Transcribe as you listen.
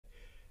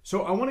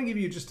So I want to give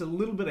you just a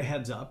little bit of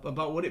heads up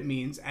about what it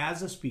means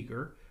as a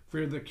speaker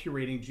for the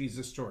Curating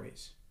Jesus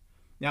Stories.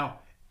 Now,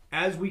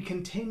 as we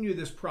continue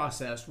this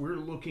process, we're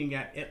looking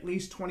at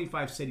least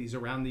 25 cities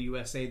around the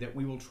USA that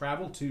we will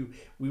travel to.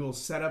 We will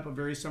set up a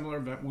very similar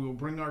event. We will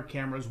bring our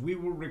cameras. We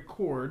will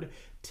record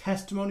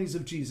testimonies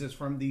of Jesus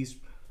from these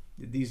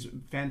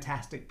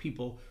fantastic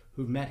people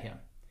who've met him.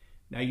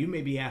 Now, you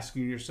may be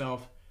asking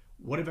yourself,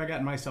 what have I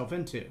gotten myself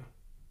into?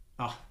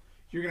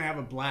 You're going to have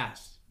a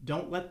blast.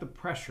 Don't let the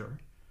pressure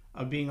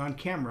of being on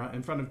camera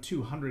in front of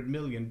 200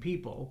 million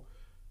people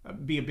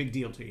be a big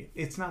deal to you.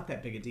 It's not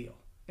that big a deal.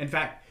 In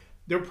fact,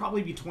 there'll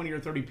probably be 20 or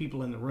 30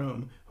 people in the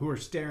room who are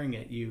staring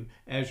at you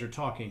as you're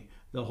talking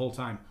the whole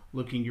time,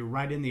 looking you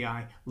right in the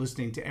eye,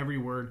 listening to every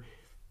word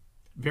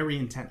very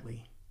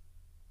intently.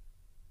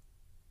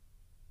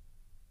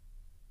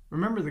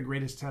 Remember, the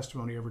greatest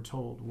testimony ever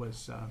told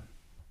was,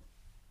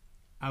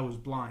 I was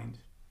blind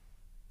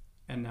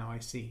and now I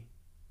see.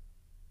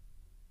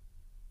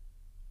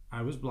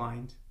 I was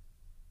blind,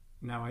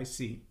 now I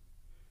see.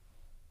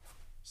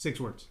 6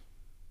 words.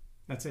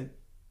 That's it.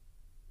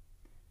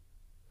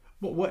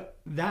 But what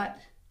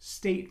that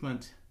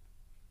statement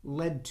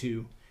led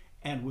to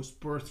and was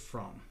birthed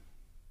from,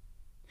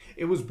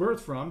 it was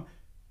birthed from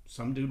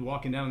some dude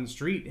walking down the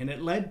street, and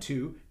it led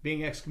to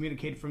being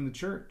excommunicated from the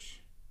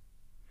church.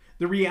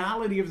 The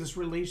reality of this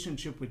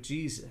relationship with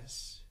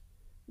Jesus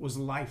was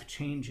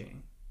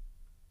life-changing.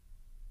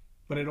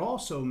 But it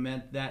also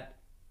meant that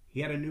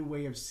he had a new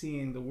way of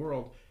seeing the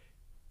world.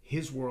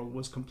 His world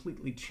was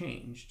completely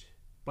changed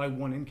by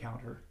one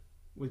encounter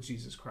with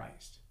Jesus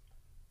Christ.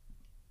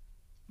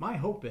 My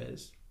hope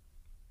is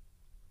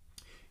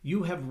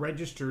you have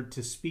registered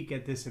to speak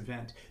at this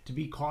event, to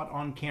be caught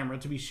on camera,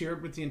 to be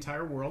shared with the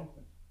entire world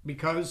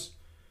because,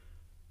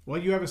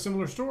 well, you have a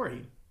similar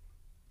story.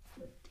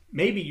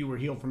 Maybe you were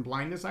healed from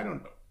blindness. I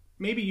don't know.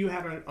 Maybe you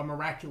had a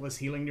miraculous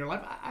healing in your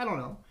life. I don't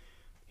know.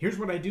 Here's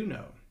what I do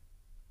know.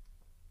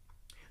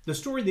 The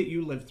story that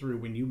you lived through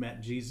when you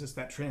met Jesus,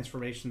 that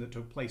transformation that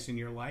took place in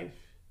your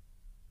life,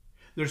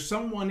 there's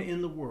someone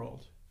in the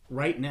world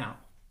right now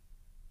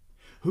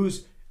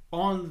who's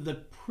on the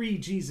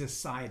pre-Jesus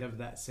side of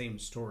that same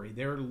story.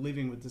 They're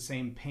living with the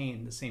same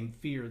pain, the same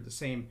fear, the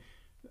same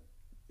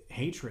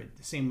hatred,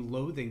 the same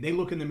loathing. They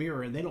look in the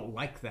mirror and they don't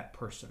like that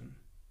person.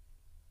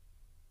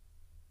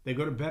 They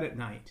go to bed at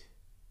night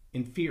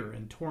in fear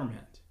and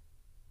torment.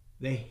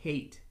 They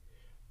hate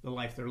the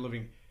life they're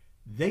living.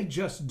 They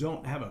just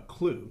don't have a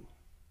clue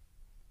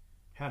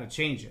how to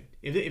change it.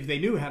 If they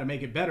knew how to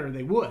make it better,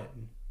 they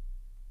would,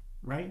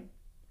 right?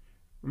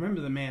 Remember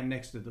the man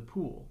next to the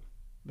pool,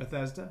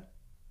 Bethesda?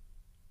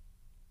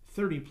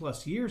 30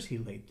 plus years he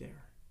laid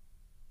there.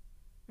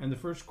 And the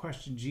first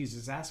question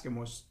Jesus asked him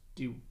was,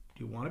 do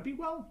you want to be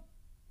well?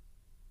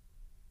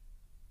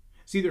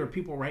 See, there are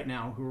people right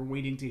now who are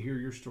waiting to hear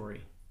your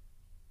story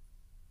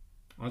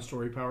on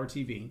StoryPower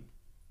TV,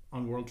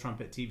 on World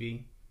Trumpet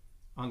TV,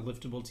 on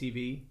Liftable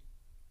TV,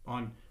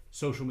 on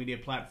social media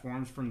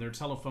platforms, from their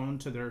telephone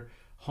to their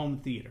home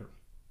theater.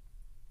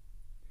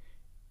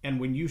 And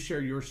when you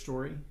share your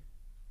story,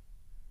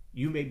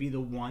 you may be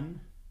the one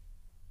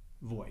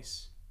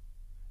voice,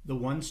 the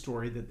one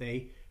story that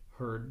they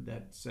heard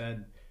that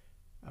said,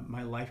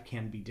 my life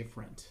can be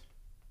different.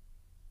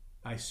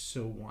 I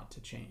so want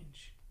to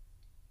change.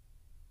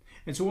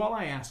 And so all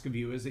I ask of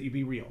you is that you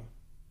be real.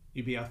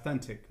 You be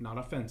authentic, not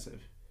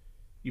offensive.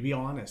 You be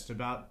honest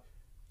about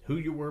who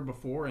you were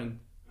before and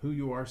who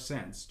you are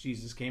since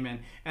Jesus came in.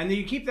 And then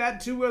you keep that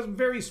to a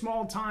very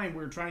small time.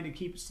 We're trying to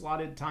keep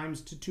slotted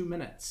times to 2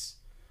 minutes.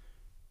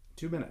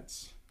 2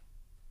 minutes.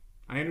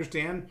 I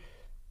understand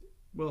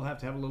we'll have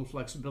to have a little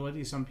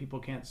flexibility. Some people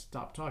can't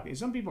stop talking.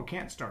 Some people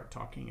can't start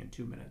talking in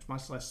 2 minutes,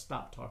 much less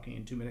stop talking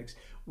in 2 minutes.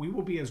 We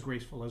will be as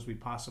graceful as we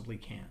possibly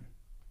can.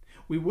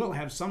 We will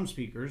have some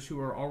speakers who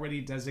are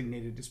already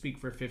designated to speak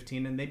for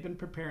 15, and they've been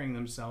preparing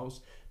themselves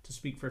to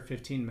speak for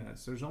 15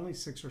 minutes. There's only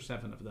 6 or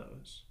 7 of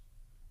those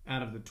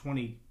out of the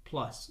 20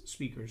 plus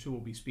speakers who will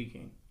be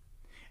speaking.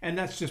 And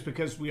that's just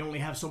because we only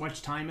have so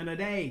much time in a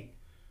day.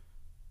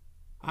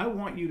 I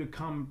want you to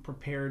come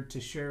prepared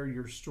to share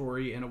your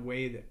story in a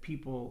way that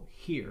people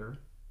hear,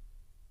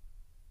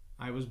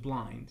 I was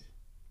blind,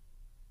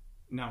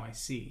 now I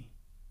see.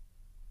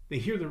 They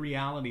hear the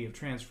reality of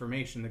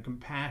transformation, the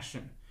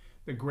compassion,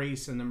 the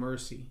grace, and the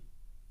mercy.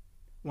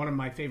 One of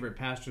my favorite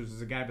pastors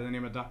is a guy by the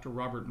name of Dr.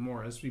 Robert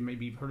Morris. You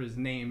maybe have heard his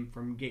name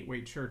from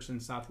Gateway Church in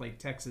Southlake,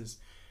 Texas.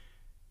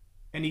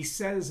 And he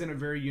says in a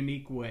very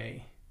unique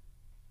way,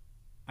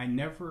 I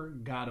never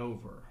got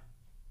over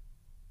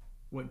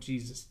what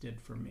Jesus did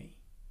for me.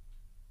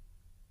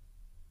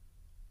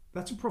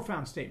 That's a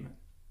profound statement.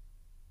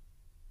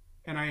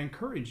 And I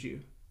encourage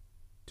you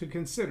to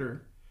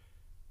consider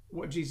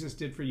what Jesus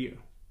did for you.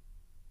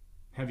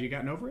 Have you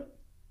gotten over it?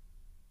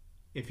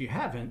 If you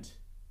haven't,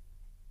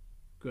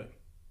 good.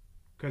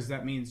 Because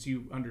that means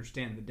you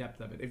understand the depth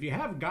of it. If you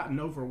have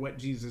gotten over what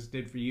Jesus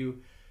did for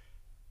you,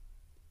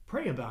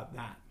 pray about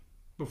that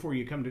before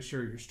you come to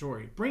share your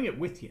story. Bring it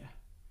with you.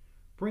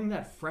 Bring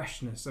that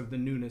freshness of the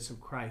newness of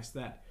Christ,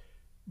 that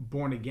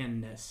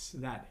born-againness,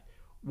 that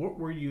what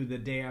were you the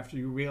day after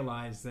you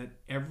realized that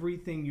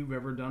everything you've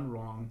ever done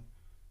wrong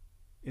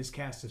is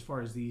cast as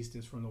far as the east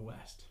is from the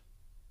west?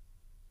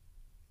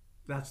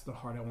 That's the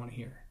heart I want to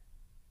hear.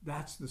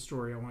 That's the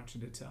story I want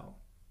you to tell.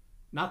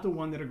 Not the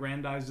one that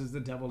aggrandizes the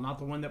devil, not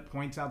the one that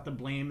points out the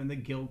blame and the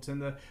guilt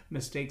and the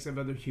mistakes of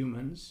other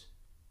humans.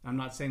 I'm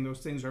not saying those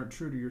things aren't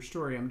true to your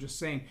story. I'm just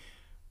saying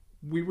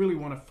we really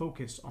want to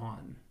focus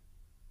on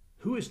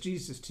who is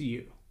Jesus to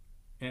you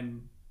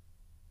and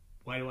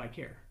why do I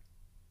care?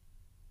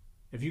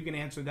 If you can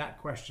answer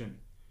that question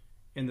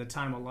in the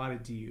time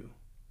allotted to you,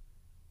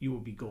 you will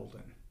be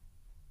golden.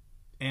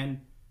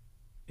 And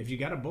if you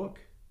got a book,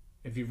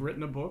 if you've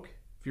written a book,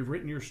 if you've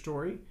written your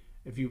story,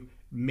 if you've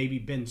maybe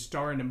been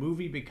starring a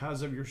movie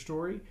because of your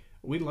story,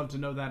 we'd love to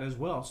know that as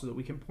well so that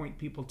we can point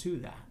people to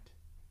that.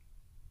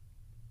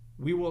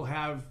 We will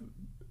have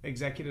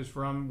executives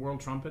from World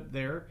Trumpet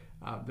there.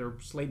 They're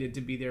slated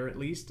to be there at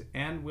least.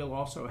 And we'll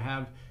also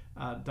have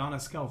Donna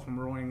Skell from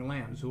Roaring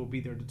Lambs, who will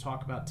be there to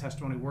talk about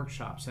testimony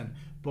workshops and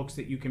books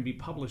that you can be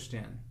published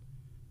in,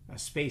 a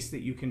space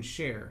that you can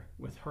share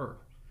with her,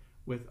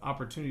 with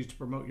opportunities to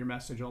promote your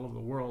message all over the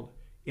world,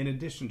 in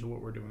addition to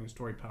what we're doing in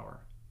Story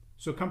Power.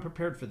 So come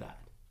prepared for that.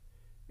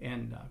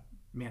 And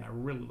man, I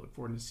really look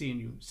forward to seeing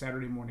you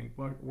Saturday morning.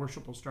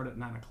 Worship will start at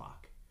 9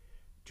 o'clock.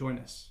 Join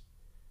us.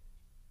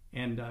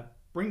 And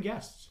bring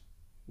guests.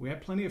 We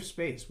have plenty of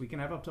space. We can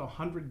have up to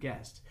 100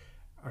 guests.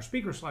 Our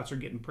speaker slots are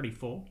getting pretty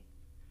full,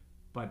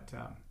 but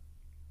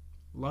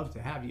love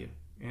to have you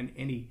and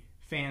any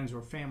fans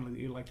or family that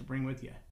you'd like to bring with you.